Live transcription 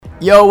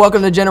Yo,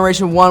 welcome to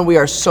Generation 1. We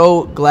are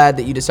so glad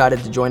that you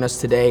decided to join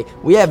us today.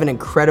 We have an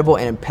incredible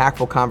and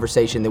impactful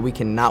conversation that we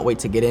cannot wait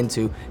to get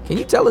into. Can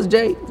you tell us,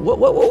 Jay, what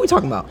are we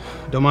talking about?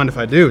 Don't mind if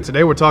I do.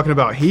 Today we're talking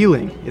about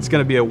healing. It's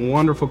going to be a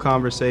wonderful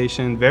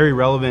conversation, very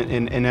relevant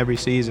in every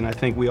season. I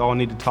think we all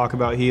need to talk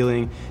about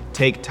healing,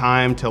 take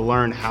time to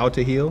learn how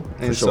to heal.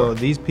 And so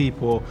these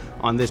people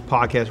on this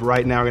podcast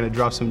right now are going to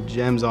drop some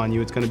gems on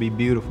you. It's going to be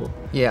beautiful.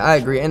 Yeah, I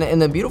agree.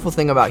 And the beautiful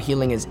thing about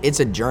healing is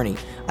it's a journey.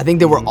 I think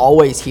that we're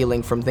always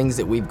healing from things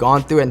that we've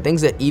gone through and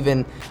things that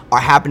even are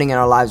happening in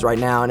our lives right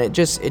now. And it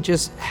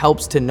just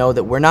helps to know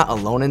that we're not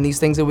alone in these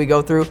things that we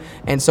go through.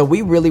 And so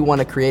we really want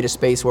to create a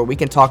space where we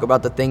can talk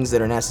about the things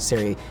that are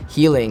necessary,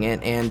 healing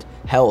and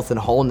health and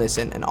wholeness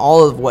and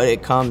all of what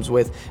it comes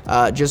with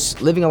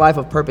just living a life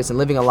of purpose and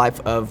living a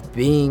life of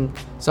being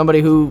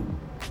somebody who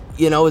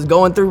is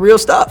going through real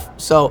stuff.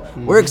 So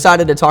we're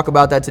excited to talk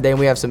about that today, and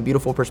we have some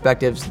beautiful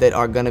perspectives that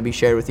are going to be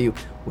shared with you.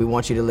 We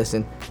want you to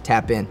listen,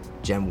 tap in,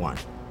 Gen 1.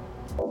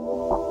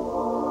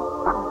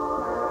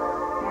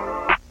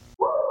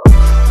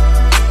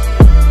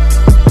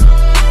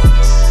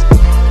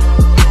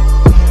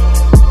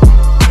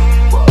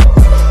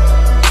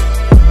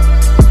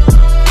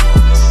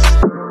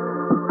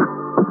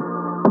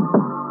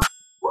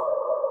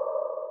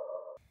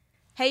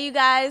 Hey you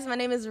guys, my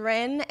name is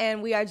Ren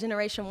and we are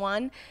Generation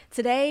 1.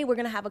 Today we're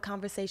going to have a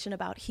conversation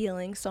about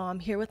healing. So I'm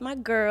here with my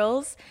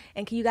girls,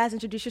 and can you guys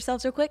introduce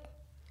yourselves real quick?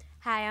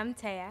 Hi, I'm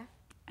Taya.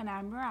 And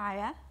I'm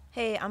Mariah.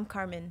 Hey, I'm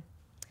Carmen.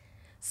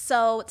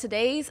 So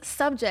today's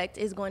subject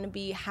is going to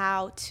be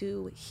how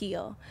to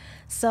heal.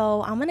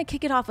 So I'm going to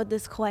kick it off with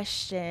this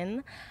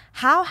question.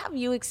 How have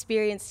you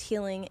experienced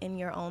healing in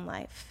your own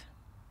life?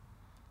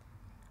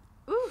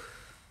 Want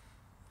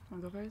to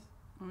go first?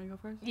 Want me to go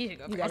first? You should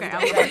go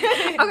first.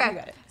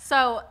 Okay.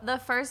 So the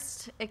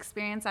first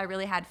experience I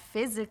really had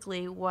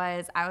physically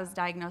was I was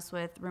diagnosed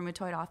with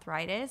rheumatoid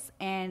arthritis,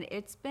 and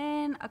it's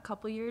been a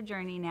couple-year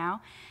journey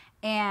now.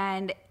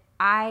 And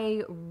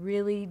I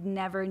really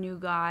never knew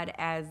God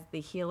as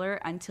the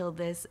healer until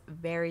this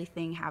very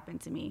thing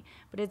happened to me.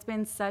 But it's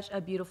been such a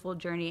beautiful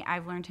journey.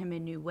 I've learned him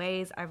in new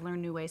ways. I've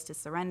learned new ways to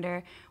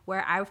surrender.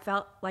 Where I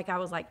felt like I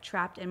was like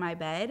trapped in my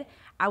bed,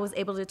 I was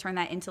able to turn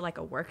that into like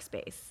a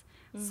workspace.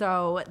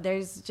 So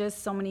there's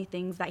just so many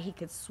things that he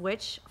could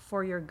switch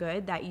for your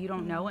good that you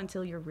don't know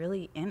until you're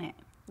really in it.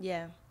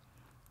 Yeah,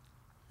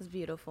 it's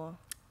beautiful.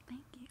 Thank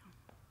you.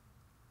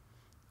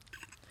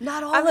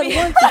 Not all at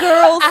once,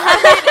 girls.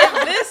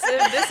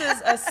 If this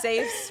is a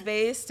safe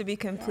space to be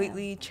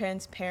completely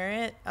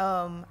transparent,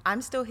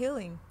 I'm still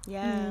healing.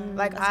 Yeah.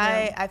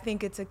 I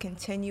think it's a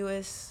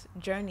continuous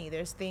journey.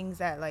 There's things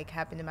that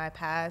happened in my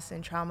past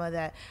and trauma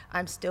that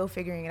I'm still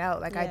figuring it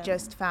out. I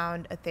just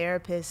found a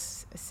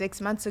therapist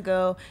 6 months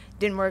ago,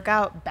 didn't work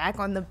out, back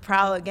on the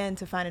prowl again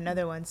to find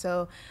another one.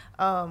 So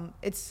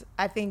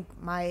I think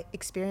my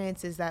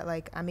experience is that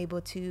I'm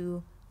able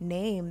to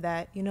name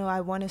that,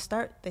 I want to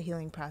start the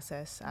healing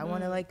process. I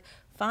want to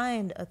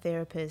find a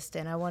therapist,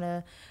 and I want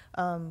to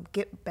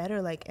get better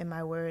in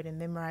my word and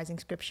memorizing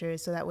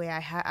scriptures, so that way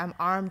I'm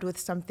armed with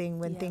something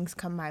when things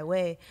come my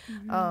way.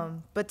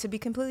 But to be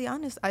completely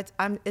honest,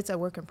 it's a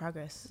work in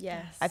progress.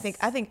 Yes. I think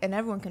and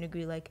everyone can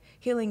agree,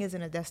 healing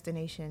isn't a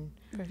destination.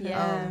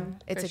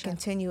 It's a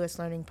continuous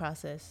learning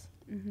process.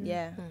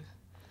 Yeah.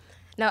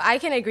 No, I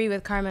can agree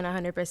with Carmen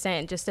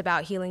 100% just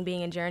about healing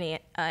being a journey.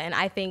 And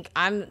I think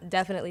I'm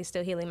definitely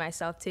still healing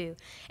myself too.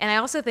 And I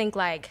also think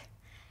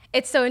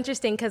it's so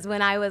interesting because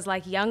when I was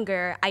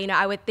younger,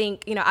 I would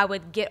think, I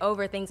would get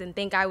over things and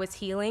think I was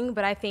healing,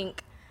 but I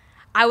think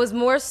I was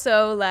more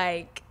so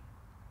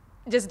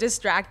just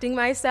distracting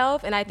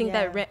myself. And I think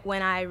that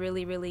when I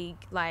really, really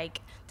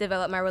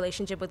developed my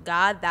relationship with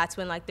God, that's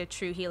when the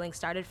true healing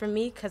started for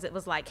me, because it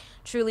was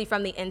truly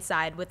from the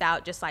inside,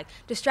 without just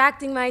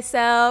distracting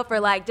myself or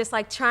just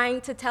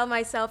trying to tell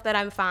myself that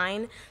I'm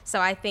fine.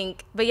 So I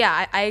think, but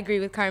yeah, I agree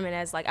with Carmen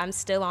as I'm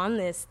still on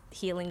this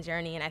healing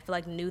journey, and I feel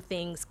new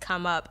things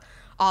come up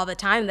all the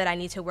time that I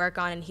need to work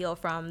on and heal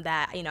from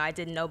that I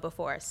didn't know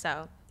before.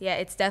 So yeah,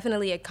 it's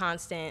definitely a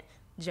constant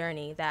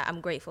journey that I'm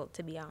grateful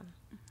to be on.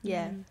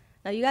 Yeah.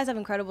 Now, you guys have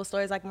incredible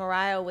stories like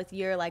Mariah with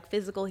your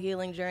physical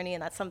healing journey,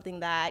 and that's something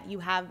that you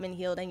have been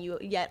healed and you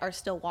yet are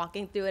still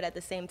walking through it at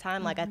the same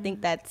time. I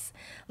think that's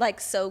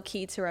so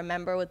key to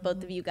remember with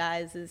both of you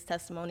guys'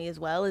 testimony as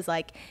well, is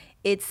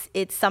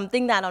it's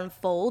something that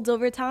unfolds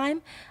over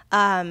time,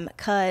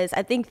 because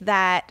I think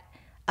that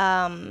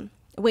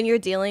when you're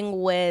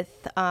dealing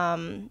with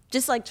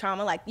just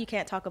trauma, you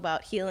can't talk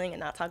about healing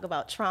and not talk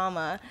about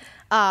trauma,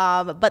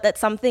 but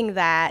that's something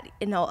that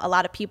a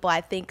lot of people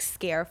I think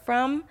scare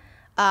from.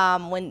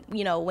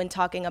 When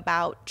talking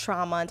about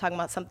trauma and talking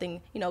about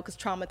something, because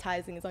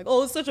traumatizing is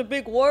it's such a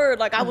big word.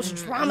 I was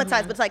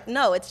traumatized, but it's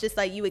no, it's just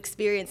you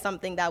experienced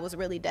something that was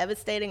really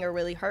devastating or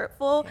really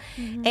hurtful.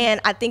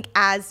 And I think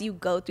as you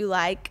go through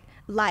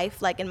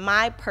life, like in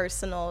my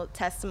personal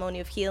testimony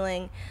of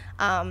healing,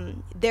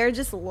 there are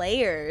just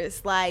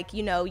layers. Like,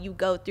 you know, you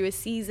go through a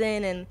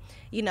season and,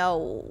 you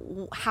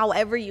know,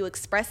 however you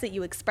express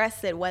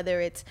it,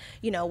 whether it's,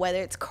 you know,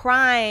 whether it's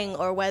crying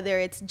or whether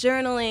it's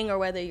journaling or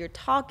whether you're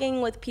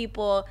talking with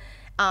people.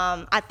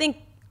 I think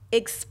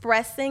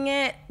expressing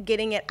it,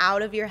 getting it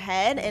out of your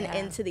head and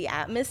into the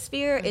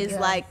atmosphere is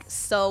like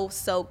so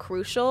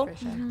crucial.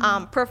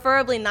 Sure.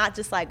 Preferably not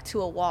just like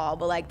to a wall,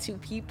 but like to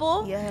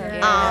people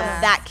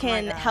that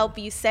can help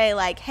you say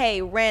like,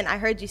 hey, Ren, I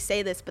heard you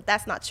say this, but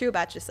that's not true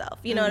about yourself.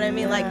 You know what I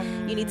mean? Like,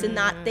 you need to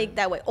not think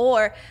that way.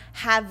 Or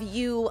have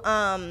you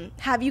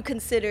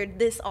considered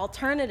this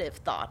alternative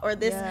thought or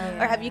this,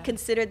 or have you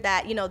considered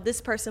that, you know,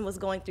 this person was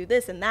going through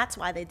this and that's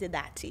why they did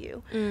that to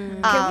you?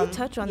 Can we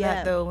touch on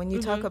that though? When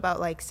you talk about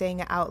like saying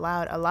it out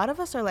loud, a lot of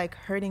us are like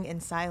hurting in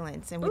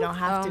silence and we don't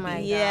have to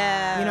be.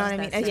 Yeah. You know what I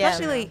mean?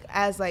 Especially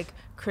as like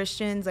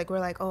Christians, like we're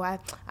like, oh, I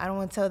don't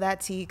want to tell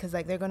that tea because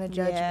like they're gonna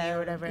judge me or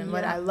whatever. And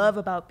what I love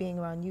about being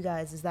around you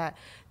guys is that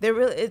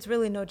it's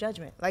really no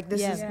judgment. Like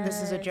this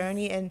is a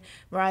journey. And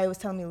Mariah was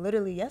telling me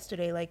literally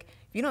yesterday, like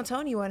if you don't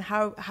tell anyone,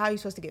 how are you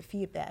supposed to get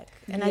feedback?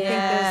 And I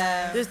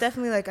think there's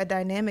definitely like a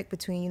dynamic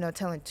between, you know,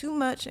 telling too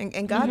much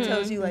and God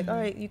tells you like, all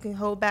right, you can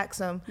hold back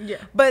some.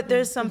 But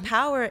there's some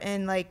power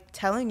in like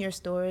telling your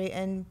story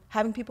and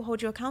having people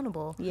hold you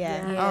accountable.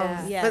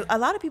 But a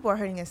lot of people are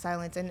hurting in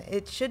silence and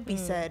it should be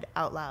said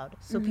out loud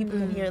so people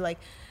can hear. Like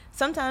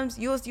sometimes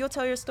you'll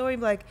tell your story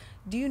like,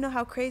 do you know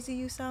how crazy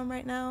you sound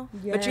right now?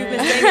 But you've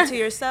been saying it to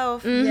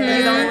yourself. You're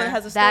the only one that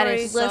has a story.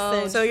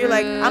 That is so you're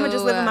like, I'm gonna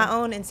just live in my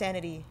own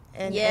insanity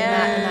and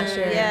not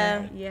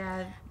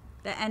share.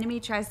 The enemy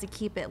tries to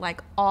keep it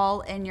like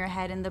all in your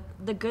head, and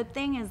the good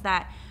thing is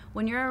that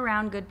when you're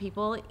around good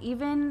people,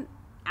 even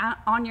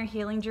on your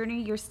healing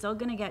journey, you're still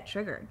gonna get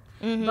triggered.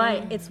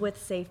 But it's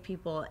with safe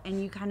people,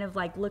 and you kind of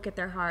like look at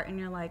their heart and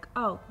you're like,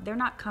 oh, they're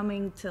not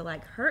coming to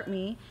like hurt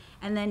me.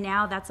 And then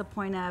now that's a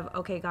point of,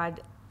 okay,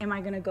 God, am I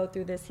going to go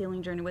through this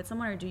healing journey with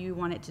someone, or do you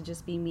want it to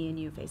just be me and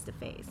you face to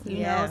face?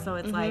 You know? So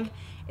it's like,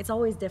 it's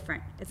always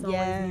different. It's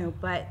always new.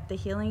 But the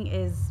healing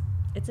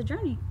it's a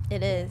journey.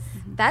 It is.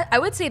 That I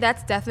would say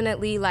that's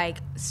definitely like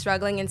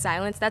struggling in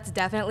silence. That's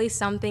definitely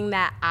something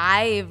that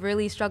I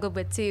really struggled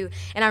with too.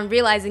 And I'm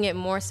realizing it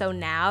more so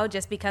now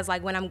just because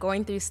like when I'm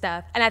going through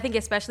stuff, and I think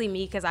especially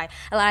me because a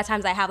lot of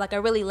times I have like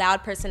a really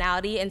loud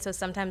personality, and so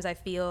sometimes I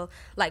feel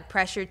like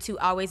pressure to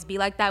always be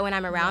like that when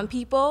I'm around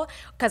people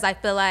because I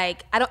feel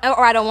like I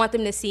don't want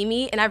them to see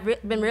me. And I've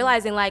been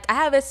realizing like I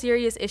have a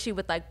serious issue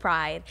with like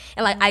pride,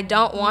 and like I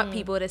don't want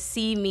people to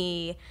see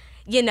me,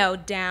 you know,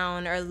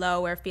 down or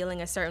low or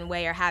feeling a certain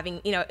way or having,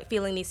 you know,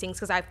 feeling these things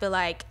because I feel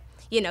like,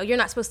 you know, you're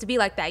not supposed to be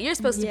like that. You're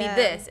supposed to be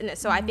this. And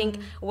so I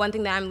think one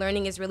thing that I'm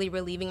learning is really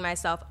relieving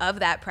myself of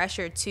that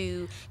pressure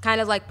to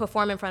kind of like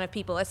perform in front of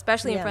people,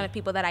 especially in front of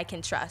people that I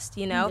can trust,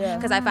 you know,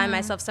 because I find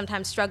myself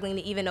sometimes struggling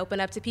to even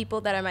open up to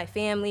people that are my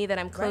family, that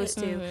I'm close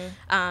to.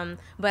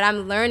 But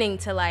I'm learning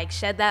to like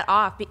shed that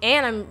off.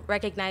 And I'm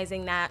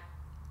recognizing that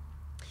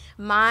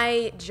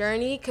my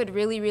journey could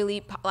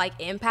really like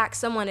impact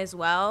someone as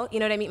well. You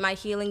know what I mean? My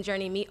healing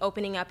journey, me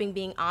opening up and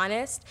being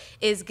honest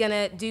is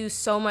gonna do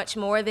so much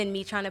more than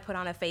me trying to put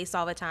on a face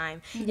all the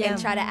time and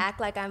try to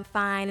act like I'm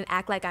fine and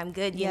act like I'm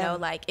good, you know,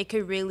 like it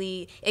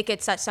could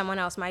touch someone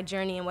else. My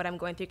journey and what I'm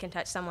going through can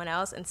touch someone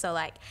else. And so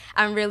like,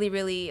 I'm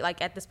really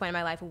like at this point in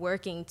my life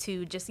working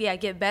to just,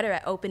 get better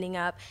at opening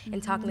up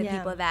and talking to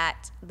people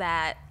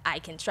that I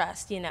can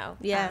trust, you know?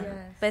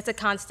 But it's a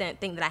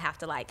constant thing that I have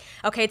to like,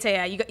 okay,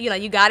 Taya,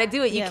 you got to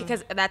do it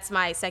because that's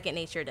my second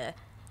nature to,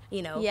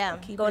 you know,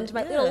 go into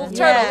my little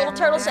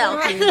turtle shell,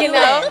 you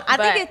know? I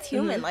think it's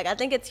human. Like, I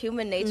think it's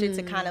human nature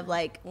to kind of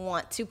like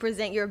want to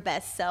present your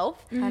best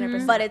self.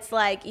 100%. But it's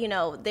like, you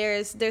know,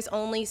 there's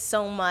only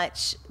so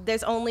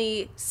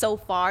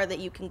far that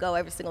you can go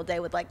every single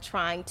day with like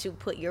trying to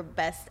put your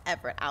best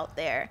effort out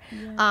there.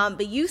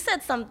 But you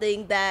said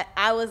something that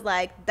I was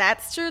like,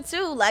 that's true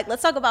too. Like,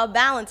 let's talk about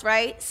balance,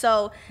 right?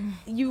 So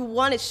you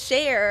want to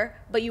share,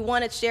 but you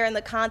want to share in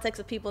the context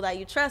of people that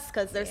you trust,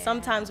 because there's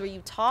sometimes where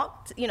you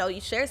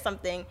you share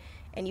something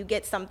and you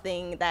get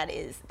something that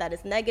is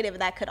negative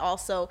that could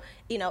also,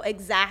 you know,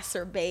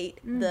 exacerbate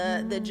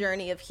the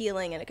journey of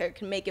healing, and it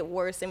can make it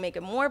worse and make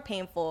it more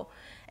painful.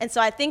 And so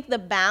I think the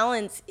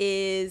balance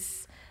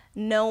is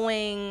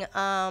knowing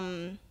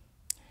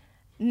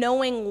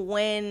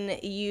when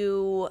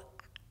you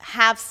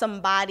have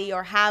somebody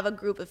or have a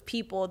group of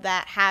people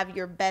that have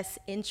your best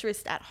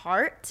interest at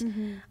heart,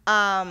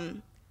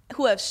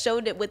 who have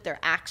showed it with their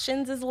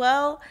actions as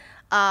well.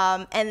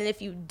 And then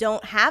if you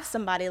don't have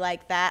somebody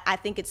like that, I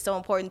think it's so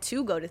important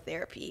to go to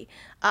therapy,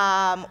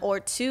 or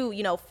to,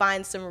 you know,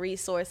 find some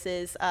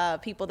resources,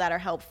 people that are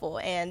helpful,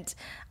 and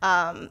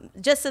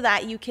just so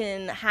that you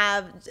can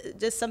have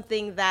just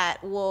something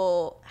that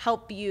will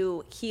help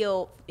you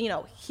heal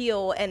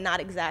and not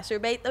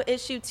exacerbate the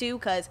issue too.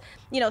 Because,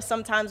 you know,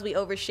 sometimes we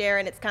overshare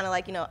and it's kind of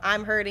like, you know,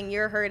 I'm hurting,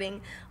 you're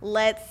hurting.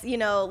 Let's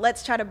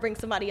try to bring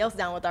somebody else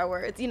down with our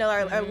words, you know,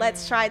 or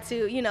let's try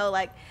to, you know,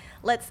 like,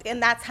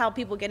 and that's how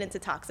people get into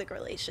toxic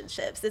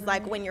relationships. It's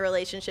like when your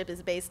relationship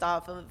is based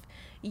off of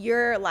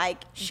your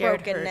like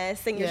Shared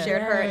brokenness hurt. and your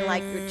shared hurt, and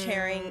like you're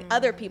tearing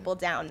other people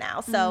down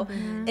now. So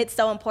it's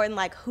so important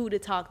like who to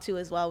talk to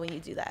as well when you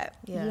do that.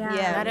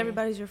 Yeah. Not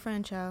everybody's your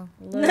friend, child.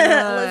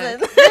 Listen.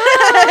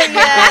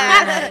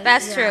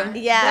 That's true.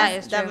 Yeah, That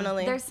is true.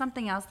 definitely. There's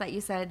something else that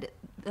you said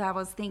that I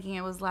was thinking.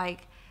 It was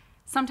like,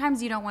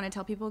 sometimes you don't want to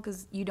tell people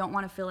because you don't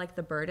want to feel like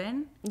the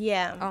burden.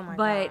 Yeah. Oh my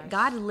But gosh.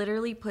 God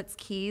literally puts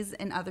keys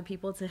in other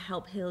people to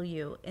help heal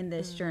you in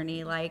this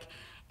journey. Like,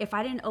 if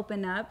I didn't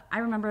open up, I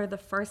remember the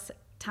first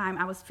time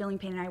I was feeling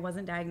pain and I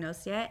wasn't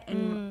diagnosed yet,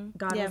 and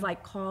God was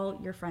like, call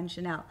your friend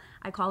Chanel.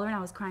 I called her and I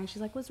was crying. She's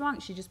like, what's wrong?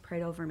 She just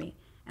prayed over me,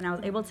 and I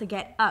was able to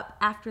get up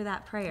after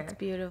that prayer. That's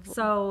beautiful.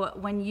 So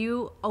when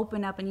you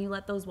open up and you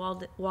let those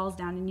walls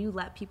down and you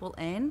let people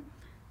in,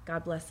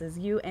 God blesses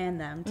you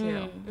and them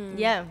too.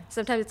 Yeah.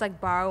 Sometimes it's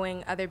like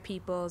borrowing other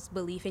people's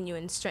belief in you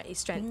and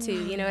strength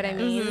too. You know what I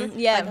mean?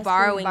 Yeah, like that's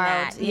borrowing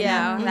borrowed. that. You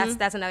Yeah. know,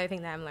 that's another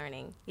thing that I'm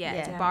learning. Yeah,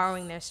 Yes. it's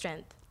borrowing their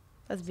strength.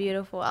 That's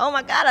beautiful. Oh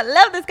my God, I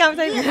love this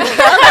conversation. Okay,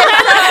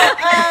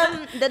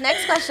 so the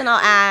next question I'll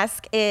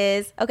ask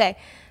is, okay,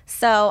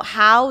 so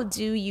how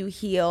do you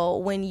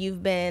heal when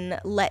you've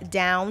been let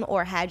down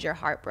or had your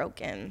heart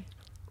broken?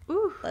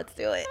 Ooh, let's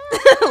do it.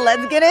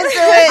 Let's get into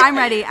it. I'm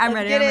ready. I'm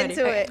ready. Get I'm ready.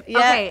 into it. Yeah.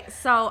 Okay,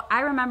 so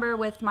I remember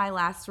with my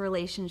last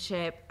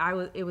relationship,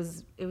 it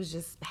was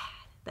just bad.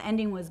 The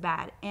ending was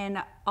bad, and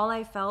all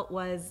I felt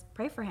was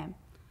pray for him.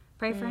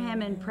 Pray for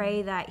him and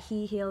pray that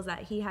he heals,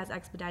 that he has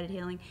expedited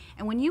healing.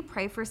 And when you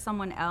pray for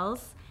someone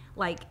else,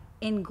 like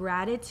in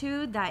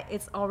gratitude that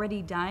it's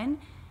already done,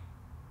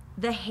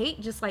 the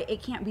hate just like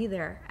it can't be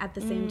there at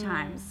the same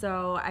time.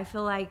 So I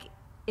feel like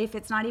if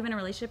it's not even a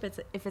relationship,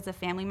 if it's a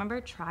family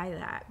member, try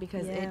that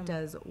because it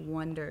does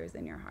wonders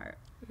in your heart.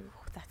 Ooh,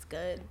 that's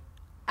good.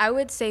 I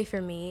would say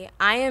for me,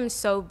 I am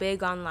so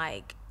big on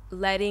like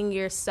letting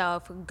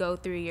yourself go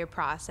through your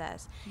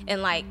process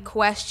and like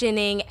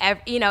questioning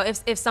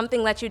if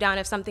something let you down,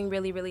 if something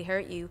really really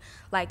hurt you,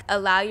 like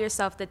allow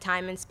yourself the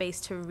time and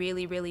space to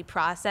really really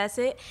process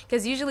it,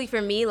 because usually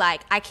for me,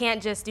 like I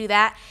can't just do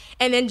that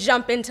and then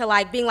jump into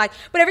like being like,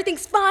 but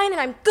everything's fine and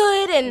I'm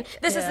good and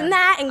this and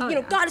that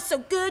and God is so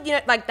good,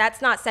 like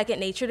that's not second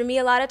nature to me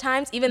a lot of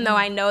times, even though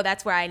I know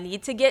that's where I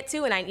need to get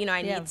to, and I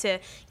need to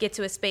get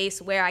to a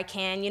space where I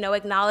can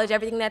acknowledge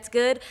everything that's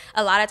good.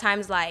 A lot of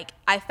times like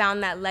I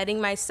found that letting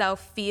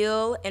myself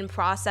feel and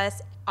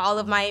process all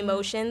of my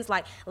emotions,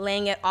 like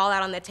laying it all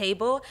out on the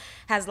table,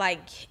 has like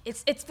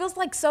it feels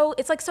like so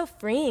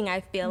freeing,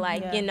 I feel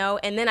like, and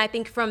then I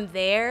think from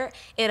there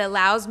it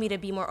allows me to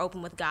be more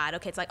open with God.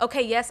 Okay, it's like,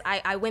 okay, yes,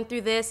 I went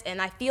through this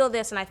and I feel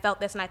this and I felt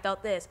this and I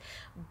felt this,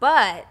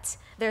 but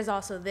there's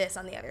also this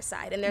on the other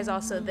side, and there's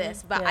also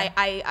this, but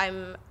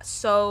I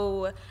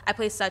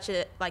place such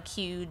a like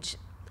huge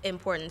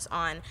importance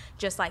on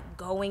just like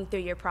going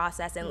through your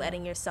process and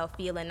letting yourself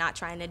feel and not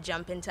trying to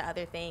jump into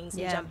other things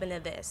and jump into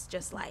this.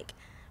 Just like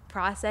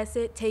process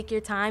it, take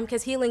your time,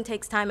 because healing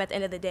takes time at the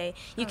end of the day.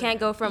 You can't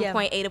go from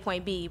point A to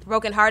point B,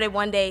 brokenhearted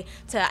one day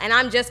to, and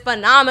I'm just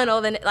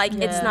phenomenal, then like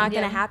it's not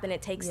gonna happen.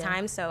 It takes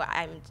time, so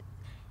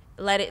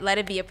let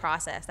it be a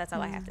process. That's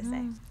all I have to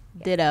say.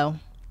 Ditto.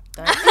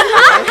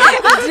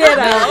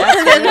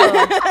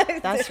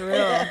 That's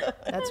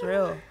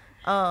real.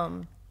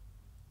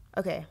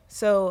 Okay,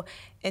 so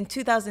in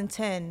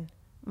 2010,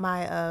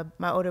 my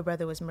older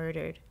brother was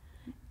murdered,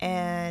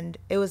 and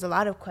it was a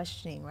lot of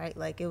questioning, right?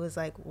 Like it was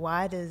like,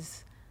 why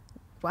does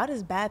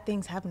bad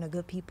things happen to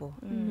good people,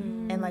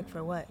 and like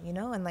for what,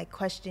 and like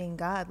questioning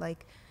God,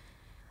 like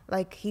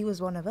he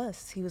was one of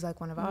us, he was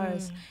like one of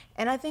ours,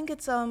 and I think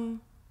it's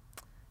when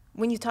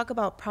you talk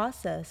about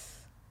process,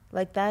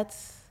 like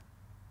that's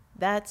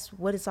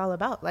what it's all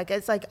about. Like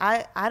it's like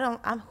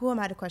who am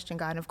I to question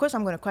God? And of course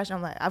I'm going to question.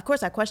 I'm like, of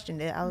course I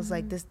questioned it. I was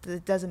like, this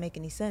doesn't make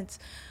any sense.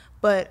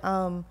 But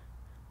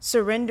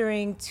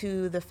surrendering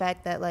to the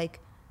fact that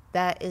like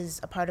that is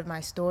a part of my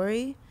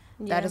story,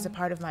 that is a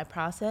part of my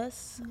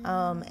process,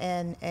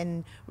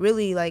 and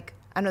really like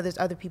I know there's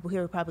other people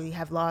here who probably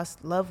have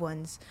lost loved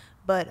ones,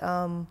 but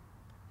and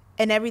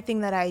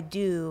everything that I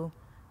do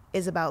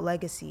is about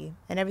legacy,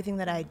 and everything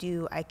that I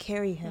do, I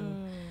carry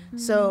him.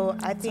 So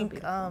I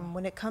think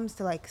when it comes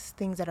to like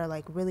things that are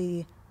like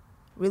really,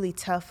 really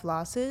tough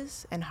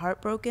losses and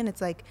heartbroken, it's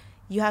like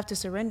you have to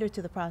surrender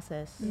to the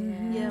process,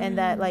 and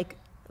that like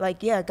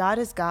God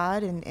is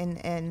God,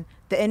 and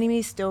the enemy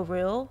is still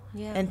real,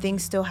 and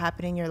things still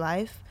happen in your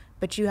life,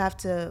 but you have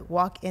to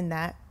walk in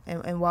that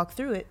and walk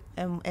through it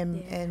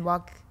and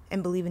walk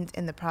and believe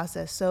in the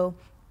process. So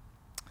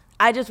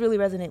I just really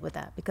resonate with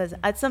that because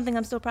it's something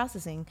I'm still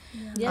processing.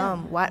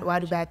 Why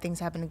do bad things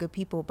happen to good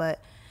people?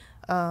 But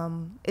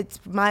it's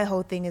my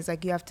whole thing is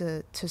like you have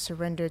to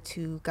surrender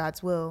to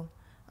God's will,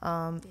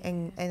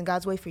 and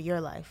God's way for your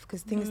life,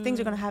 because things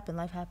are gonna happen.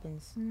 Life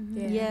happens.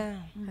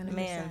 Man,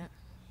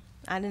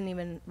 I didn't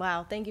even.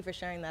 Wow, thank you for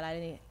sharing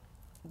that.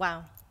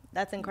 Wow,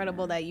 that's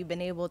incredible that you've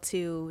been able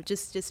to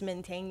just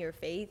maintain your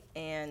faith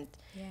and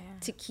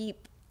to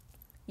keep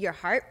your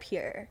heart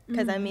pure,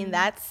 because I mean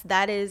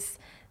that is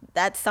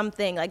that's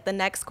something, like, the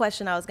next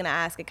question I was going to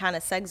ask, it kind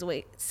of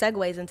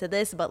segues into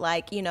this, but,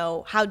 like, you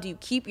know, how do you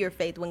keep your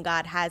faith when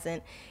God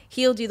hasn't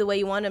healed you the way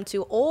you want him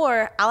to?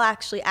 Or I'll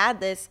actually add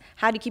this,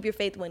 how do you keep your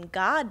faith when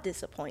God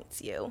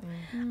disappoints you?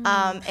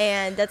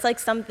 And that's, like,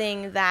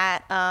 something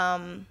that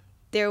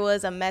there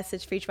was a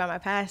message preached by my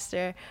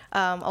pastor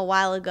a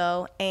while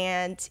ago,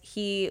 and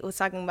he was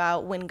talking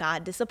about when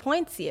God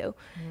disappoints you.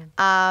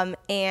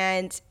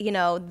 And, you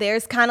know,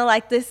 there's kind of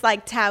like this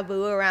like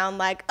taboo around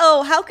like,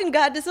 oh, how can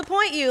God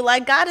disappoint you?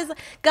 Like, God is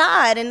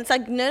God. And it's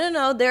like,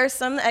 no. There are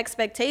some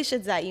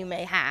expectations that you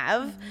may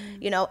have,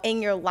 you know,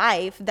 in your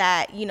life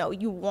that, you know,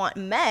 you want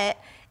met.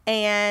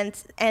 And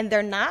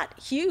they're not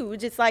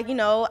huge. It's like,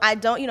 I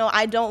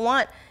don't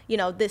want,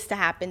 this to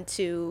happen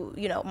to,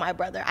 my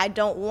brother. I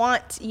don't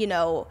want,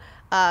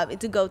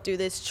 to go through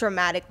this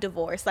traumatic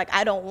divorce. Like,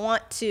 I don't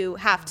want to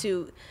have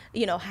to,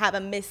 have a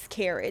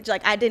miscarriage.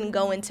 Like, I didn't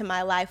go into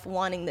my life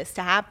wanting this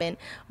to happen,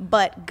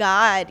 but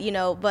God,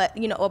 but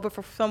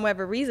for some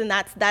whatever reason,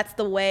 that's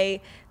the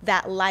way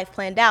that life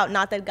planned out.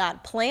 Not that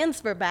God plans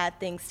for bad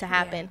things to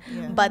happen,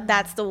 but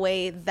that's the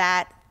way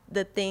that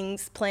the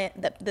things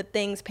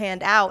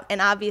panned out.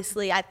 And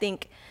obviously, I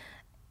think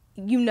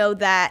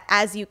that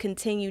as you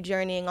continue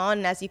journeying on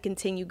and as you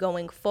continue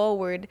going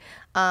forward,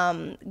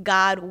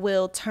 God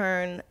will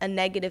turn a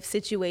negative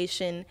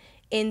situation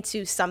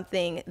into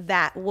something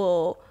that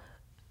will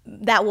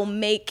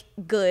make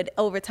good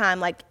over time.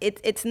 Like,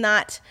 it's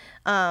not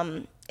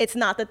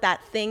that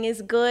thing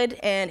is good,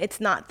 and it's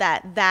not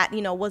that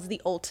was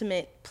the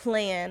ultimate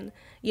plan,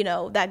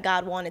 that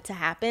God wanted to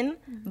happen.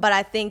 But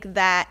I think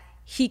that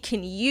he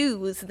can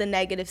use the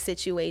negative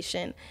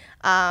situation,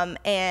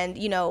 and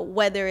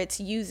whether it's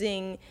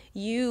using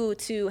you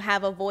to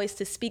have a voice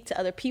to speak to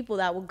other people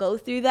that will go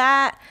through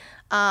that,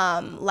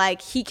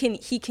 like he can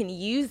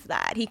use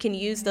that. He can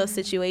use those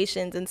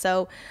situations. And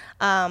so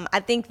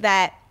I think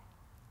that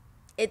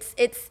it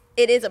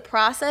is a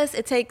process.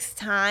 It takes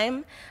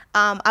time.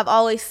 I've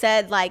always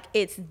said, like,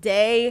 it's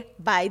day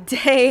by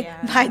day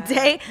by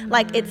day.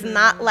 Like, it's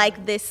not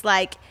like this,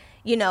 like,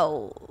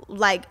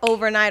 like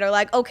overnight, or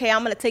like, okay,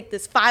 I'm going to take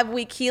this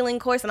 5-week healing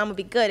course and I'm going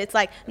to be good. It's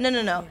like,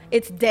 no.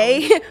 It's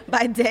day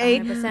by day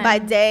 100%. By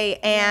day.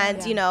 And,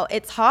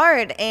 it's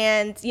hard.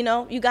 And,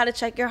 you got to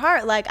check your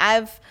heart. Like,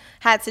 I've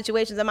had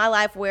situations in my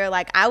life where,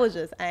 like, I was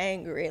just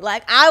angry.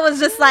 Like, I was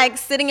just like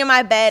sitting in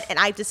my bed and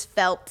I just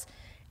felt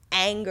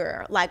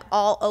anger, like,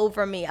 all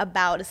over me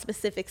about a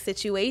specific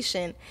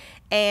situation.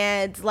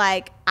 And,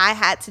 like, I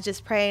had to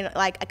just pray,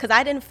 like, because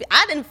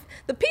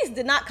the peace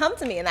did not come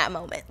to me in that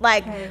moment.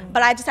 Like,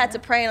 but I just had to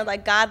pray, and I was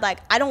like, God, like,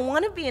 I don't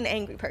want to be an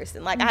angry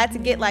person. Like, I had to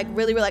get, like,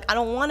 really, like, I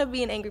don't want to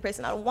be an angry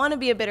person. I don't want to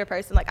be a bitter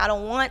person. Like, I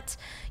don't want,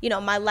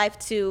 my life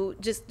to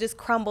just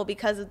crumble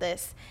because of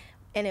this.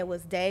 And it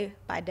was day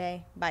by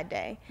day by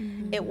day.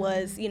 It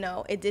was,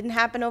 it didn't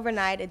happen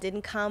overnight. It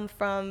didn't come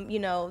from,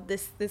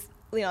 this,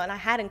 and I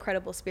had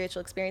incredible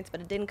spiritual experience,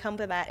 but it didn't come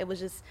to that. It was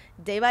just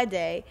day by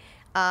day.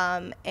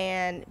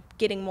 And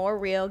getting more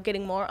real,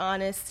 getting more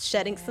honest,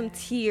 shedding some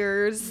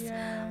tears,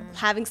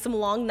 having some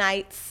long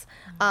nights.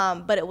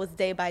 But it was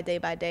day by day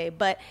by day.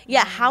 But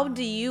how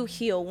do you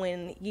heal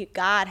when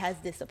God has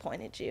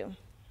disappointed you?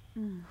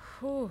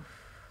 Oh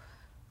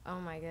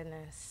my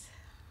goodness.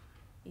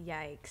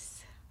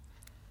 Yikes.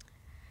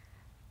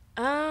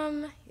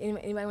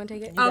 Anybody want to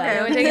take it? Okay.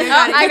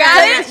 I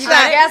got it.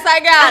 I guess I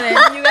got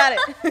it. You got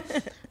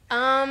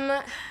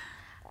it.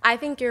 I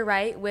think you're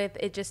right with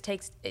it just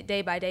takes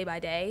day by day by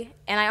day.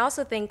 And I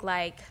also think,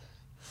 like,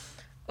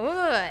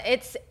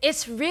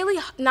 it's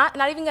really not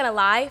even gonna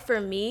lie,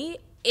 for me,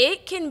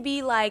 it can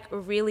be, like,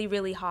 really,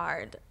 really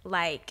hard.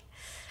 Like,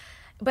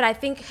 but I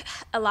think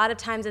a lot of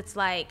times it's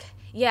like,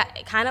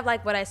 kind of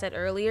like what I said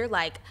earlier,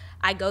 like,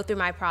 I go through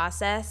my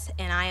process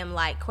and I am,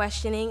 like,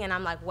 questioning, and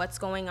I'm like, what's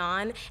going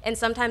on? And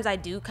sometimes I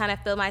do kind of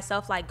feel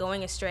myself, like,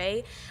 going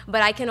astray,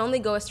 but I can only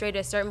go astray to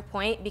a certain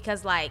point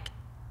because, like,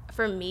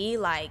 for me,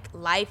 like,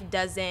 life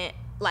doesn't,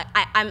 like,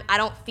 I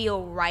don't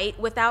feel right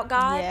without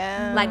God.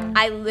 Like,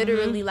 I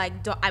literally, like,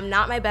 I'm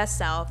not my best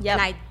self, and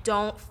I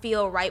don't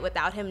feel right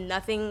without him.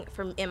 Nothing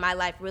in my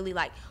life really,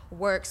 like,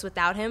 works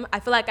without him.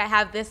 I feel like I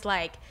have this,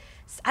 like,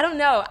 I don't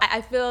know.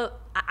 I feel,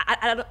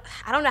 I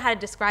don't know how to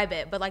describe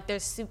it, but, like,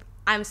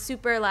 I'm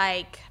super,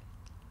 like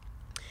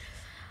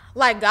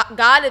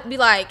God would be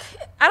like,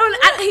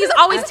 he's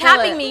always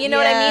tapping me, you know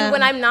what I mean?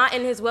 When I'm not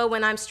in his will,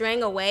 when I'm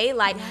straying away,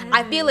 like,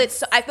 I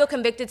feel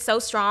convicted so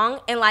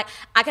strong, and, like,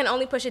 I can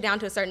only push it down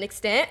to a certain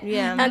extent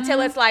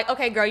until it's like,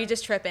 okay, girl, you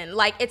just tripping.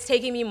 Like, it's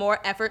taking me more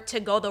effort to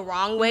go the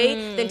wrong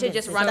way than to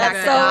just run back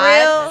to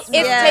God.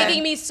 It's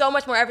taking me so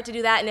much more effort to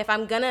do that, and if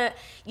I'm gonna,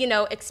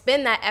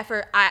 expend that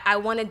effort, I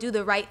want to do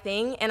the right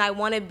thing, and I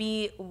want to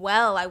be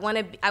well. I want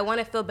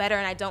to feel better,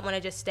 and I don't want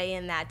to just stay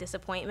in that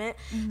disappointment.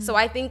 So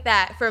I think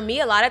that for me,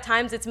 a lot of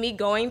times it's me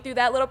going through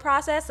that little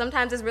process.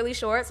 Sometimes it's really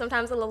short,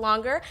 sometimes a little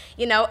longer,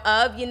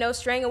 of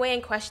straying away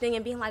and questioning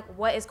and being like,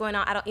 what is going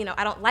on?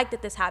 I don't like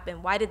that this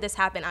happened. Why did this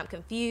happen? I'm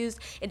confused.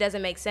 It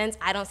doesn't make sense.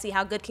 I don't see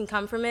how good can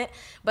come from it.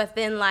 But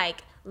then,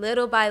 like,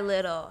 little by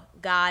little,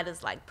 God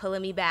is like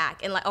pulling me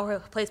back and like, or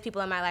place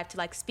people in my life to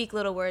like speak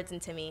little words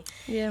into me.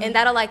 Yeah. And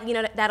that'll like, you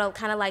know, that'll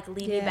kind of like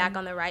lead me back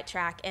on the right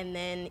track. And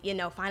then, you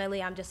know,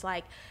 finally I'm just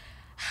like,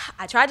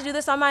 I tried to do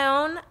this on my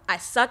own. I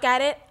suck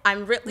at it.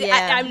 I'm really,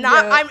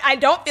 I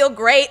don't feel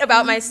great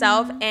about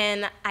myself,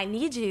 and I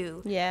need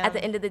you. Yeah. At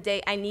the end of the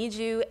day, I need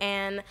you,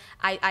 and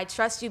I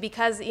trust you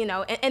because, you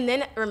know, and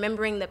then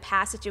remembering the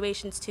past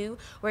situations too,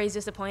 where he's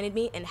disappointed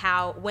me, and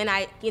how when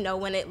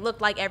when it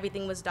looked like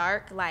everything was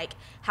dark, like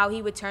how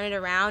he would turn it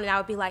around, and I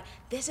would be like,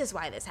 this is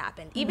why this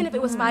happened. Even if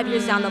it was 5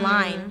 years down the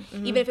line,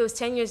 even if it was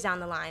 10 years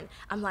down the line,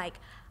 I'm like,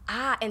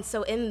 and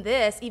so in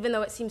this, even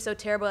though it seemed so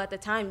terrible at the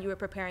time, you were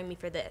preparing me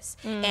for this.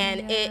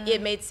 And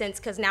it made sense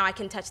because now I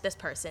can touch this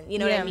person, you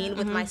know what I mean,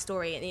 with my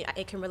story, and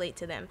it can relate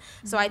to them.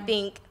 So I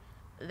think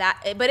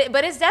that, but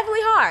it's definitely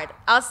hard.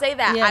 I'll say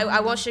that. I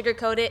won't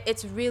sugarcoat it.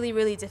 It's really,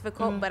 really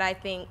difficult, but I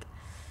think,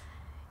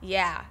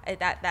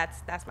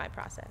 that's my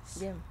process.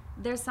 Yeah.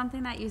 There's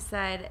something that you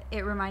said,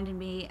 it reminded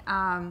me,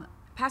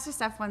 Pastor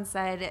Steph once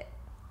said,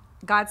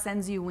 God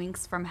sends you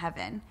winks from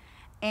heaven.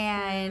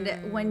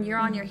 And when you're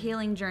on your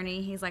healing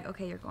journey, he's like,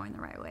 okay, you're going the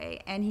right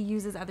way. And he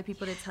uses other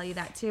people to tell you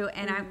that too.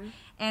 And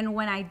and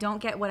when I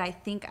don't get what I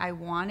think I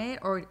wanted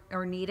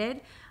or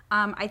needed,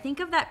 I think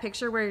of that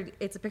picture where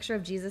it's a picture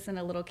of Jesus and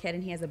a little kid,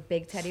 and he has a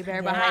big teddy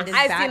bear behind his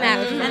back. I've seen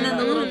that. And then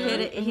the little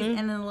kid, and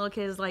then the little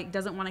kid is like,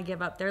 doesn't want to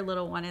give up their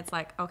little one. It's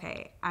like,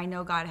 okay, I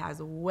know God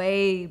has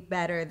way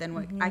better than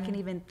what I can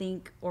even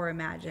think or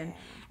imagine.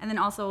 And then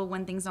also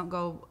when things don't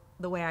go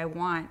the way I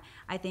want,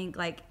 I think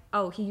like,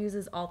 oh, he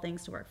uses all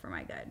things to work for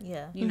my good.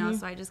 Yeah. You know,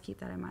 so I just keep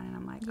that in mind, and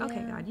I'm like,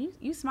 okay, God,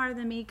 you smarter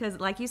than me, because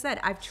like you said,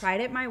 I've tried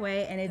it my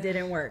way and it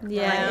didn't work.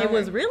 Yeah. Like, it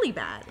was really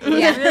bad. It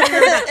was really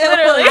bad.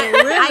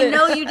 Literally. I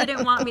know you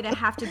didn't want me to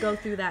have to go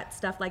through that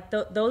stuff. Like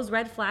those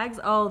red flags,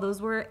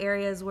 those were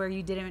areas where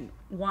you didn't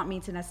want me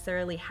to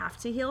necessarily have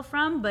to heal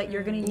from, but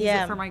you're going to use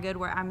it for my good,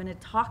 where I'm going to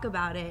talk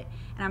about it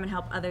and I'm going to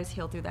help others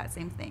heal through that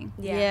same thing.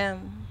 Yeah,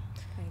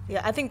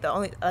 I think the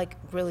only, like,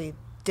 really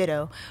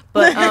ditto,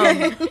 but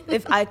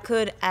if I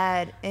could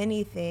add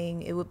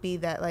anything, it would be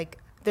that, like,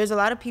 there's a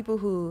lot of people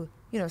who,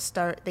 you know,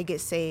 they get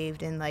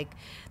saved, and like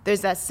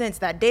there's that sense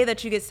that day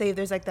that you get saved,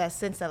 there's like that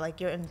sense that like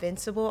you're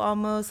invincible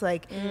almost,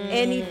 like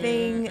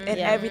anything and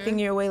everything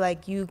your way,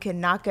 like you can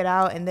knock it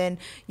out, and then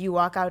you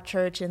walk out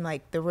church and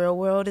like the real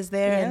world is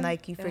there, and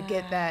like you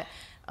forget that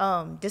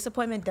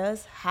disappointment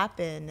does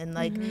happen, and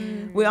like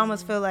we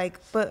almost feel like,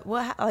 but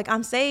what, like,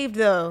 I'm saved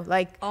though,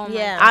 like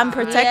I'm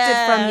protected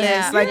from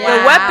this, like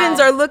the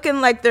weapons are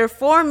looking like they're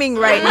forming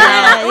right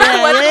now.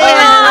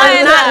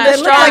 I'm not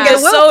strong like a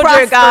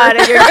soldier, God,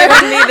 and you're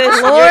giving me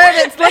this, Lord,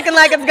 it's looking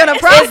like it's gonna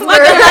prosper. It's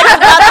looking like it's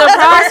about to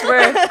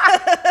prosper.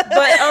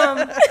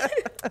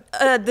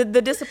 But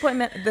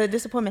the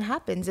disappointment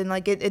happens, and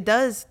like it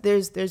does,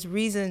 there's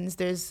reasons,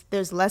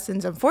 there's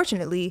lessons,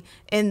 unfortunately,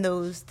 in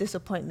those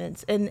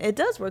disappointments, and it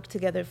does work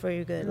together for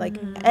your good. Like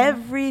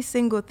every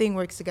single thing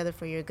works together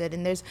for your good,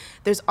 and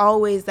there's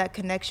always that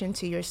connection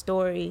to your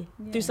story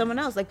through someone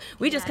else. Like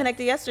we just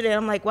connected yesterday, and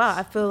I'm like, wow,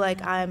 I feel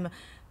like I'm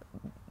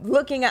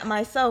looking at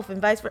myself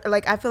and vice versa.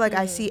 Like I feel like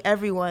I see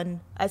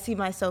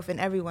myself in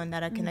everyone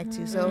that I connect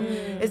to. So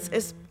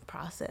it's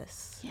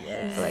process.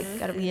 Like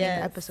gotta be in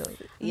the episode.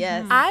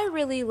 I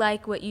really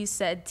like what you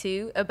said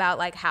too about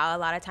like how a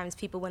lot of times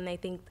people when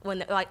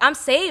they're like, I'm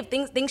saved,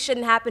 things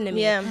shouldn't happen to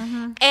me.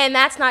 And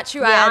that's not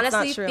true. I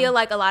honestly feel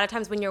like a lot of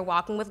times when you're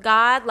walking with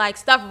God, like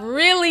stuff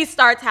really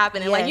starts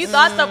happening. Like you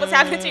thought stuff was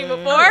happening to you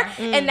before,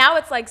 and now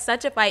it's like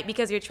such a fight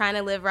because you're trying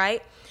to live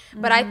right.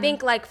 But I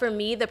think, like, for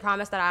me, the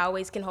promise that I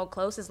always can hold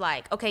close is,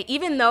 like, okay,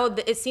 even though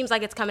it seems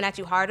like it's coming at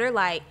you harder,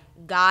 like,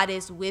 God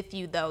is with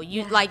you, though.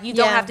 You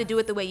don't have to do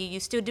it the way you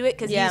used to do it,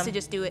 because you used to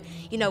just do it,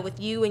 you know,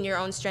 with you and your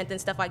own strength and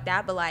stuff like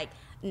that. But, like,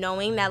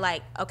 knowing that,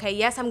 like, okay,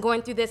 yes, I'm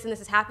going through this and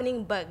this is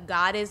happening, but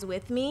God is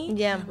with me,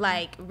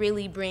 like,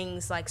 really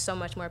brings, like, so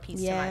much more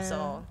peace to my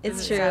soul.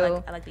 It's true. I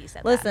like that you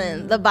said that.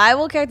 Listen, the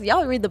Bible characters,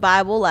 y'all read the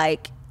Bible,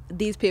 like,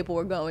 these people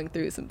were going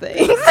through some things.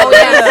 Like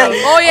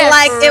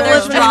it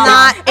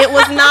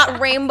was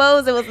not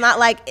rainbows. It was not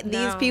like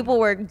these people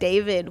were,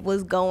 David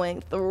was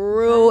going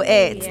through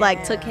it.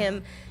 Like took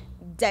him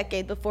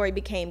decade before he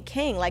became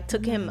king, like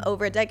took him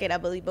over a decade, I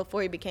believe,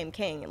 before he became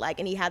king, like,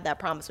 and he had that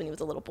promise when he was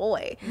a little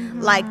boy.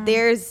 Like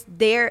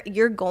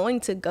you're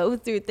going to go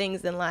through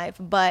things in life,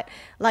 but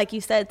like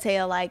you said,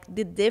 Taya, like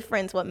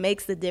what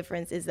makes the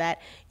difference is that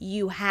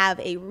you have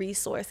a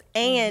resource,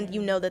 and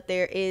you know that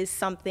there is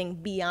something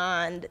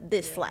beyond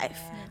this life.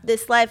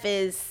 This life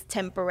is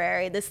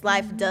temporary. This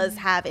life does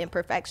have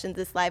imperfections.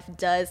 This life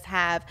does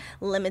have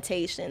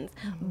limitations,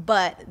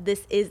 but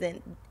this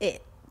isn't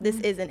it. This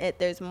isn't it.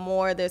 There's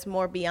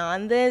more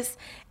beyond this.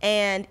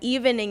 And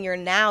even in your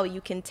now,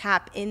 you can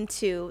tap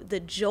into the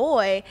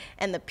joy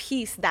and the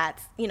peace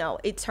that's, you know,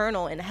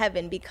 eternal in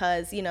heaven,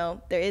 because, you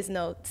know, there is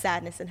no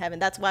sadness in heaven.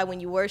 That's why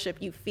when you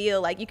worship, you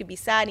feel like you could be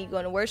sad and you go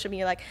into worship and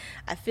you're like,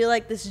 I feel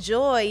like this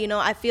joy, you know,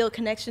 I feel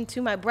connection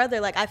to my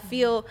brother. Like I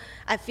feel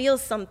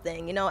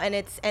something, you know, and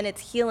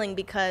it's healing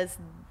because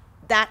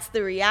that's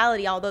the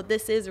reality. Although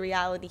this is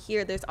reality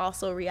here, there's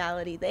also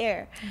reality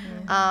there.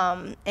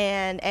 And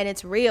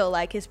it's real.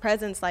 Like his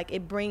presence, like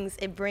it brings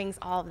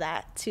all of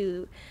that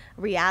to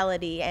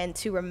reality and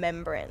to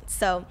remembrance.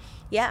 So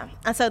yeah.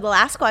 And so the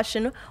last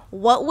question,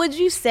 what would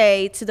you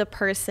say to the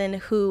person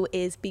who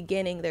is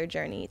beginning their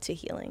journey to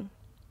healing?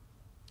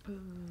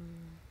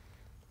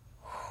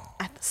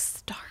 At the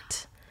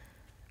start.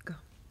 Go.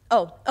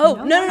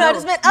 No, I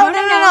just meant, no.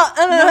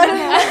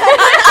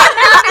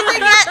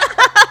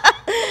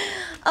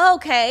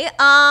 Okay.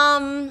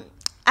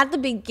 At the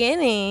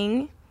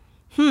beginning,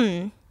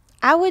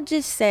 I would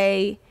just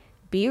say,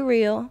 be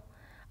real,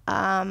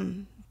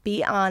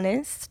 be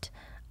honest,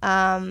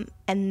 and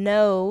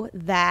know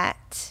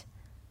that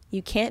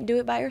you can't do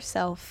it by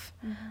yourself.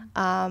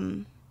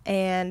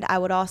 And I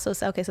would also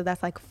say, okay, so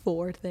that's like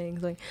 4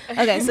 things. Like,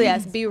 okay, so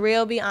yes, be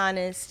real, be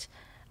honest,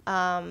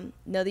 know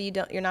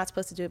that you're not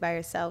supposed to do it by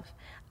yourself,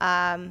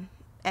 and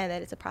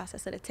that it's a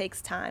process, that it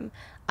takes time.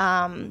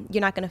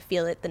 You're not going to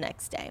feel it the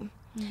next day.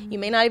 You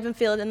may not even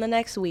feel it in the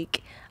next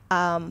week.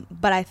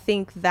 But I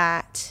think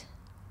that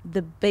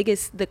the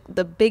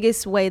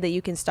biggest way that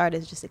you can start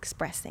is just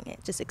expressing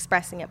it,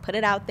 put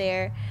it out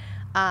there.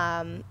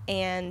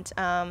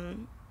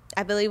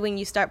 I believe when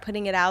you start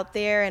putting it out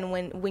there, and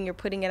when you're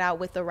putting it out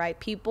with the right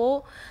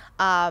people,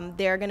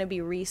 there are going to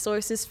be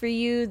resources for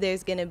you.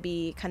 There's going to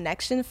be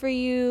connection for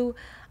you.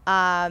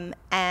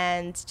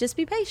 And just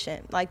be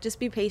patient. Like, just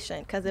be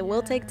patient, because it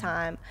will take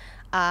time.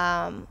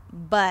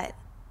 But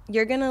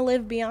you're going to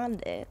live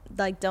beyond it.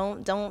 Like,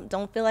 don't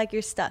feel like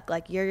you're stuck.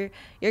 Like, you're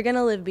going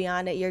to live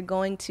beyond it. You're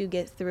going to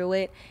get through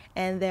it.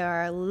 And there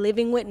are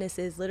living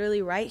witnesses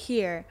literally right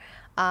here,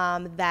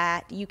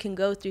 that you can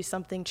go through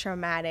something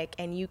traumatic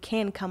and you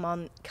can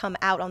come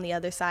out on the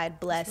other side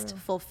blessed,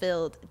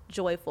 fulfilled,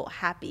 joyful,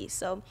 happy.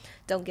 So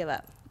don't give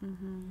up.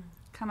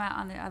 Come out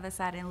on the other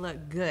side and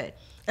look good.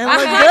 And look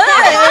good.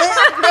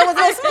 That was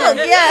my spook.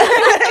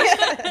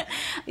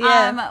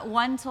 Yeah.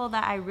 One tool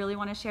that I really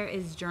want to share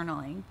is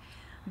journaling.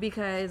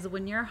 Because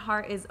when your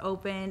heart is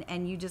open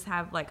and you just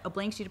have like a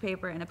blank sheet of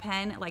paper and a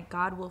pen, like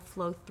God will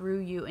flow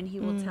through you, and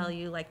he will tell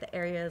you like the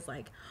areas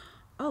like,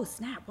 oh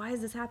snap, why is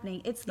this happening?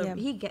 It's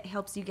he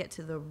helps you get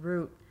to the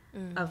root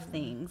of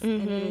things.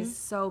 And it is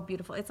so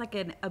beautiful. It's like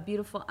a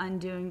beautiful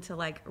undoing to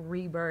like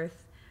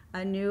rebirth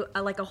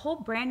like a whole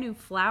brand new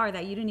flower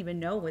that you didn't even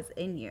know was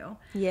in you.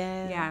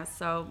 Yeah.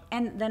 So,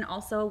 and then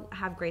also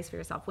have grace for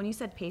yourself. When you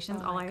said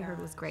patience, all I heard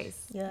was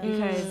grace.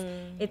 Because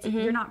it's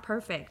you're not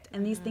perfect,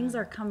 and these things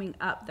are coming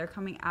up. They're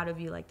coming out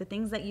of you. Like the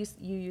things that you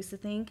used to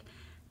think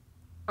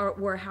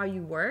were how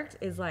you worked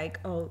is like,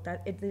 oh,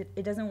 that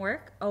it doesn't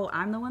work. Oh,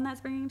 I'm the one that's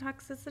bringing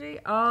toxicity.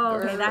 Oh,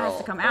 okay, that has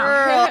to come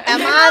out.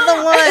 Am I the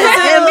one?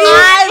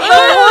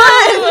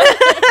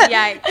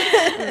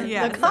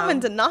 Yeah. The common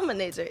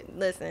denominator.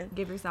 Listen,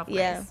 give yourself grace.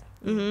 Yeah.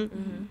 Oh,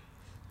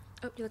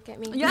 you look at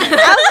me. Yeah. I was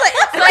like,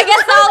 so I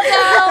guess I'll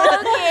go.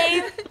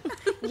 Okay.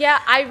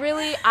 Yeah,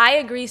 I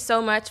agree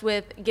so much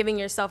with giving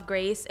yourself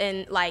grace,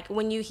 and like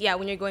when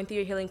you're going through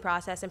your healing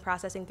process and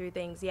processing through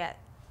things.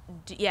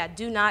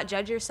 Do not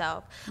judge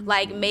yourself.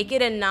 Like, make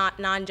it a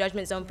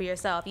non-judgment zone for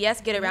yourself. Yes,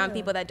 get around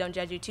people that don't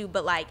judge you too,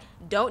 but like,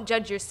 don't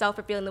judge yourself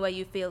for feeling the way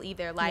you feel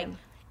either. Like,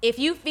 if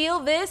you feel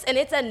this and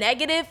it's a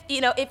negative,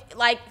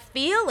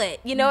 feel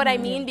it. You know what I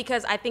mean?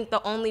 Because I think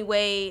the only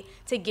way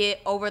to get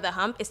over the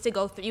hump is to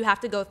go through. You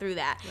have to go through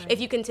that. Right. If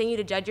you continue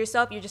to judge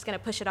yourself, you're just gonna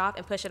push it off,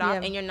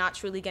 and you're not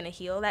truly gonna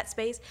heal that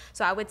space.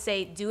 So I would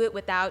say do it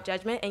without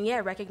judgment, and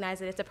recognize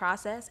that it's a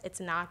process. It's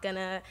not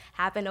gonna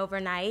happen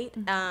overnight,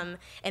 and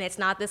it's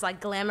not this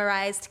like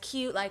glamorized,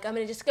 cute, like I'm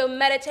gonna just go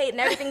meditate and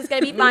everything's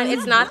gonna be fine.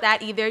 It's not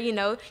that either.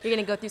 You're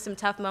gonna go through some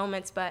tough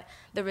moments, but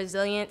the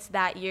resilience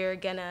that you're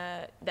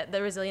gonna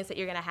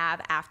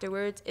have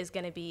afterwards is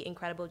gonna be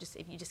incredible. Just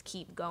if you just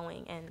keep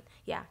going and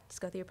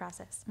just go through your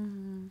process.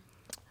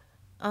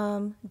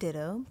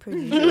 Ditto, per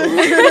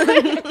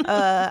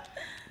usual.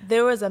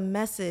 There was a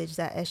message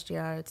that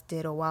SGR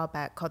did a while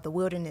back called the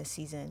Wilderness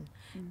Season.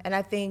 And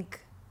I think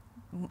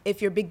if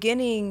you're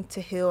beginning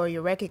to heal, or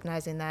you're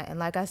recognizing that, and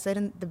like I said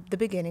in the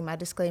beginning, my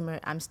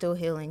disclaimer, I'm still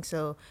healing,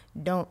 so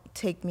don't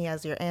take me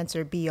as your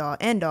answer, be all,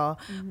 end all.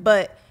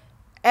 But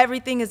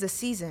everything is a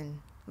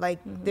season. Like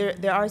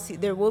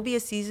there will be a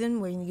season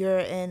when you're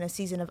in a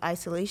season of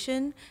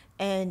isolation,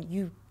 and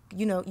you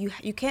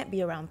can't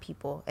be around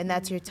people, and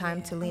that's your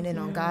time to lean in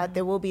on God.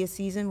 There will be a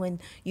season when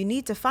you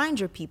need to find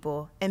your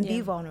people and be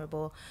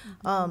vulnerable.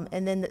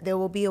 And then there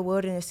will be a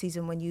wilderness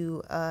season when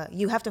you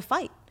have to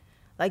fight.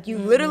 Like you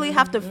literally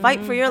have to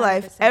fight for your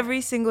life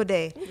every single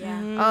day.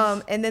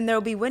 And then there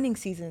will be winning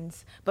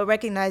seasons, but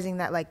recognizing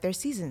that like they're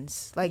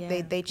seasons,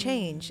 like they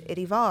change, it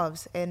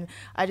evolves. And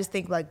I just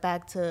think like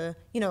back to,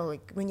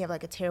 like when you have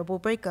like a terrible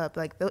breakup,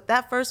 like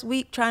that first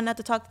week trying not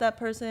to talk to that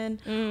person,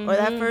 or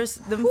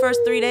the first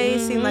 3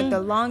 days seem like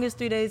the longest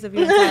 3 days of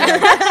your entire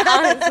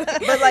life.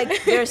 But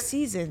like there are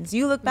seasons.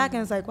 You look back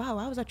and it's like, wow,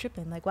 why was I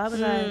tripping? Like why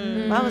was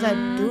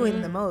I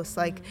doing the most?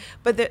 Like,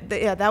 but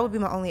that would be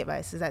my only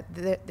advice, is that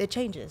it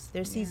changes.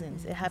 There's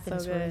seasons. It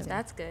happens for a reason.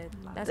 That's good.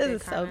 This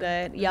is so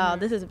good. Y'all,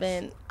 this has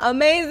been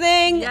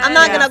amazing. I'm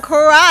not going to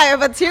cry,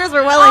 but tears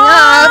were welling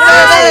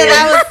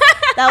up.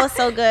 That was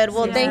so good.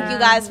 Well, thank you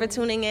guys for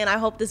tuning in. I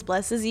hope this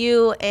blesses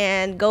you,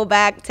 and go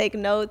back, take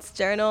notes,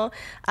 journal.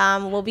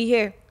 We'll be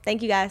here.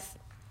 Thank you guys.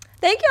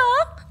 Thank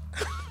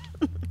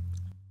y'all.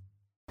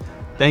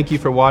 Thank you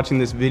for watching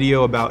this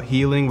video about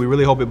healing. We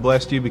really hope it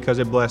blessed you because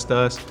it blessed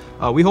us.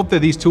 We hope that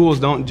these tools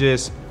don't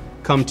just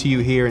come to you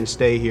here and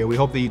stay here. We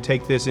hope that you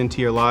take this into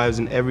your lives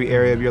in every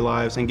area of your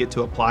lives and get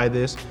to apply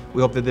this.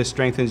 We hope that this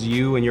strengthens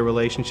you and your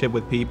relationship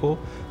with people.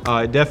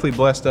 It definitely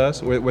blessed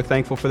us. We're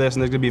thankful for this,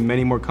 and there's gonna be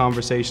many more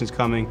conversations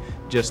coming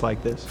just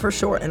like this. For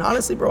sure. And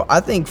honestly, bro, I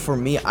think for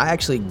me, I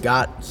actually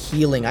got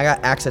healing. I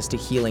got access to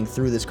healing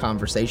through this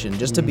conversation,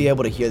 just to be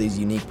able to hear these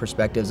unique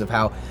perspectives of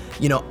how,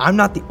 you know, I'm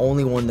not the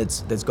only one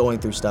that's going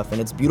through stuff.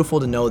 And it's beautiful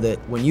to know that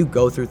when you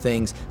go through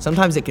things,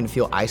 sometimes it can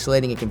feel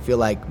isolating. It can feel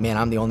like, man,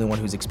 I'm the only one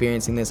who's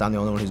experiencing this. I'm the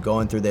only one who's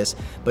going through this.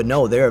 But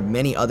no, there are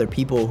many other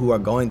people who are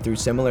going through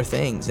similar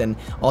things. And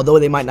although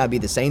they might not be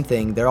the same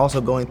thing, they're also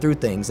going through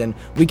things. And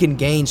we can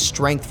gain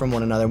strength from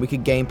one another. We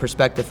could gain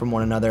perspective from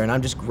one another. And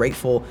I'm just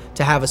grateful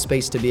to have a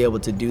space to be able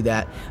to do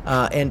that.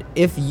 And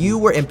if you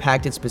were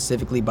impacted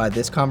specifically by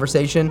this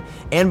conversation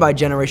and by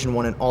Generation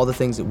One and all the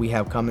things that we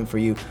have coming for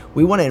you,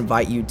 we want to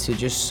invite you to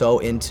just sow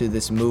into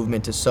this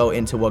movement, to sow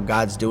into what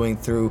God's doing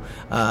through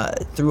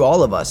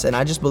all of us. And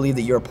I just believe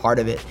that you're a part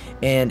of it.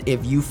 And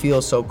if you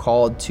feel so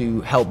called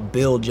to help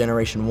build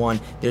Generation One,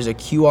 there's a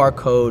QR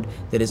code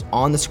that is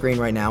on the screen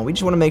right now. We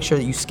just want to make sure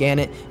that you scan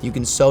it. You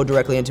can sow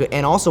directly into it.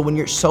 And also, when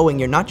you're sowing,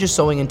 you're not just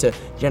sowing into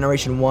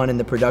Generation One and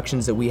the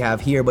productions that we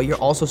have here, but you're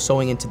also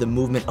sowing into the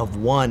movement of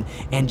One,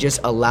 and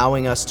just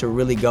allowing us to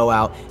really go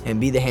out and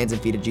be the hands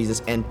and feet of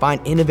Jesus and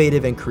find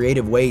innovative and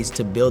creative ways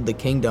to build the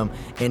kingdom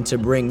and to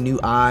bring new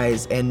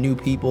eyes and new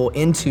people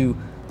into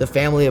the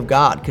family of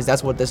God, because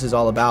that's what this is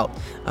all about.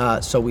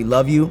 So we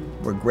love you.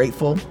 We're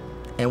grateful.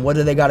 And what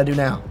do they got to do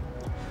now?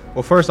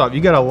 Well, first off,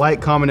 you got to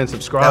like, comment, and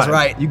subscribe. That's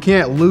right. You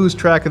can't lose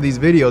track of these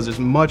videos. There's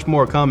much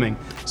more coming.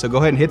 So go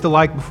ahead and hit the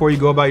like before you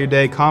go about your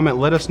day. Comment.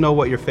 Let us know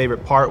what your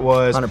favorite part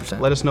was. 100%.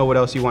 Let us know what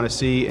else you want to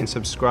see, and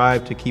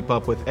subscribe to keep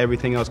up with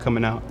everything else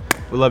coming out.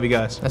 We love you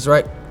guys. That's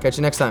right. Catch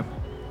you next time.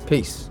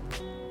 Peace.